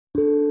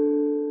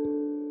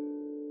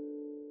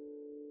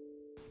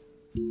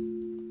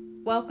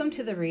Welcome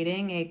to the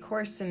reading, A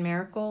Course in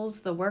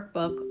Miracles, the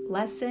workbook,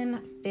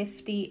 Lesson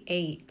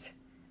 58.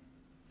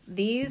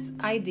 These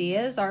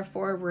ideas are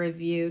for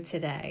review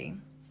today.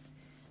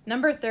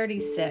 Number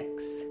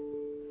 36.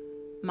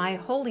 My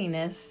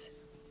holiness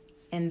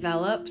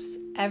envelops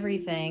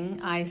everything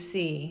I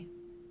see.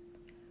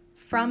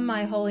 From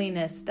my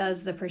holiness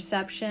does the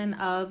perception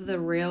of the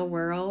real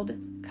world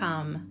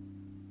come.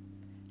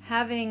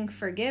 Having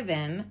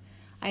forgiven,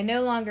 I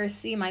no longer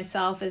see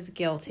myself as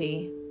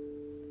guilty.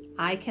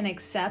 I can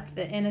accept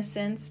the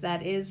innocence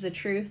that is the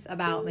truth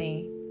about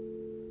me.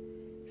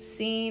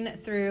 Seen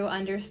through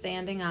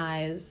understanding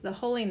eyes, the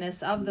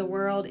holiness of the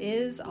world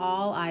is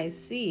all I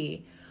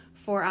see,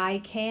 for I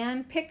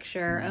can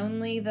picture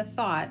only the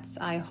thoughts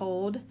I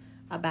hold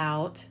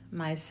about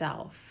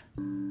myself.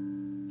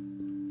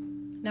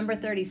 Number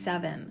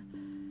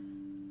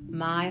 37.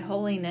 My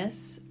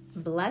holiness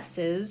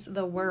blesses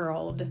the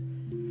world.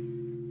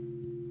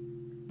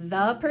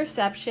 The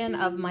perception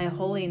of my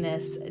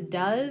holiness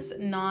does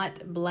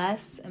not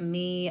bless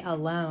me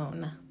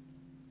alone.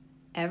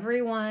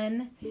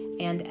 Everyone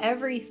and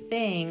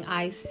everything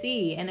I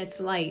see in its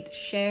light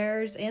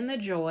shares in the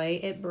joy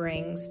it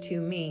brings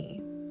to me.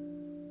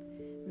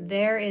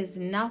 There is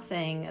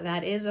nothing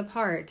that is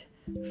apart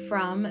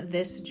from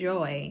this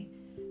joy,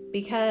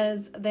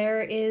 because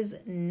there is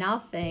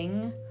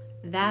nothing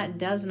that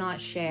does not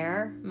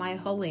share my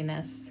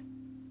holiness.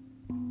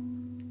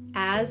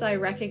 As I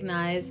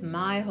recognize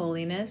my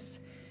holiness,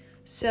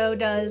 so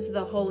does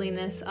the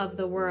holiness of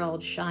the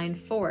world shine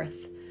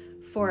forth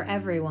for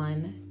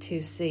everyone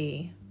to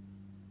see.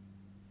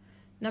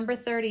 Number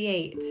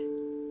 38.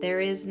 There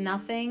is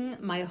nothing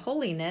my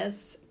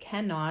holiness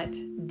cannot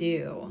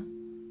do.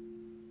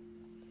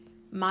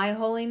 My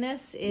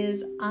holiness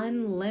is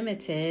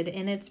unlimited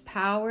in its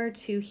power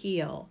to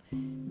heal,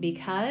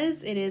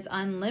 because it is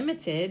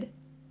unlimited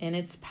in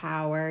its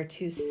power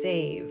to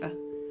save.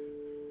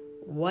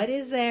 What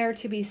is there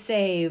to be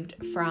saved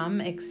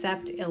from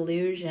except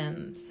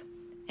illusions?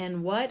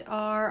 And what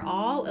are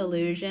all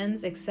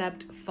illusions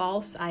except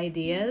false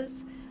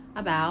ideas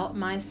about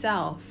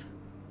myself?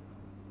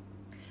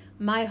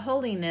 My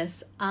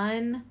holiness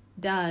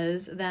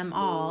undoes them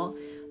all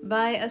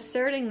by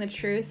asserting the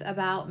truth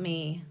about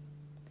me.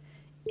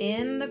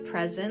 In the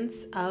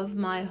presence of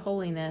my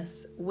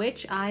holiness,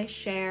 which I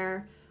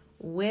share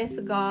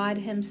with God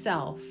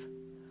Himself,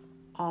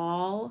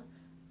 all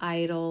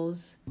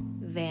idols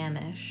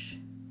vanish.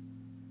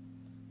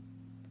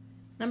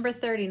 Number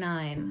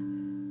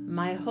 39.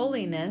 My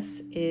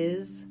holiness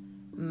is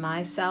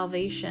my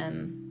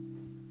salvation.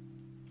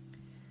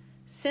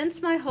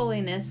 Since my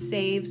holiness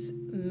saves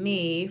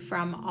me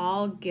from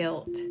all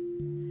guilt,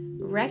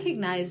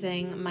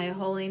 recognizing my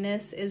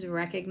holiness is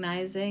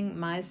recognizing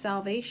my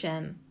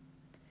salvation.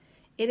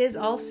 It is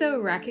also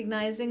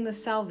recognizing the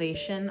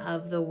salvation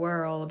of the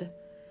world.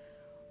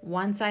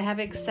 Once I have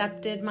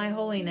accepted my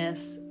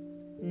holiness,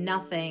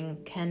 nothing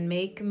can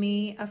make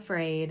me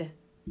afraid.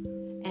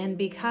 And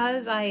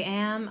because I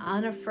am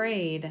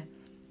unafraid,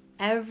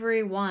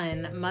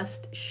 everyone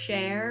must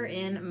share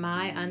in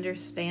my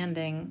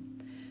understanding,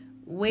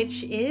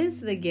 which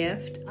is the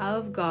gift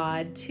of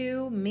God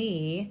to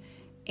me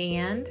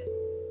and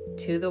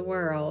to the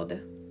world.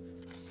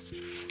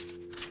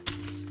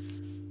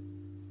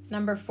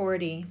 Number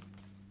 40.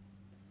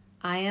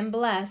 I am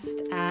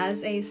blessed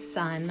as a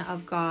son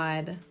of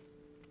God.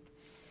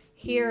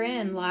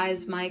 Herein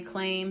lies my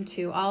claim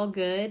to all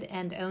good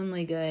and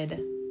only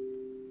good.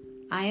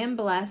 I am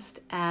blessed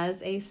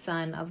as a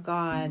son of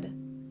God.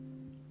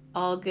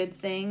 All good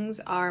things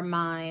are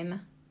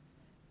mine,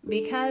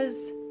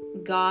 because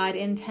God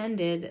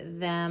intended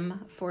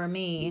them for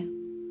me.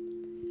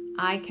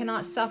 I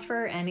cannot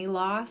suffer any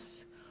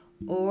loss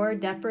or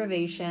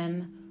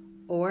deprivation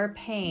or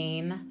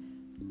pain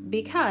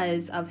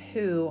because of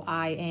who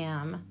I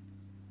am.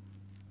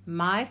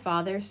 My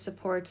Father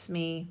supports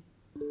me,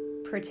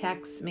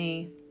 protects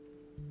me,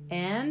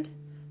 and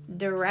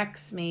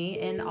directs me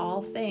in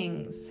all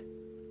things.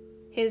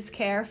 His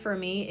care for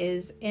me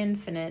is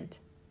infinite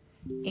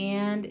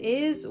and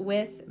is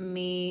with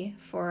me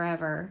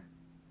forever.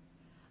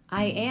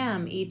 I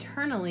am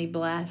eternally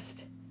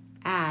blessed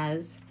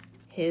as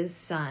His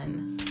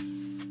son.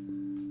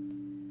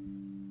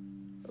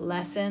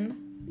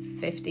 Lesson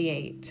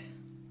 58.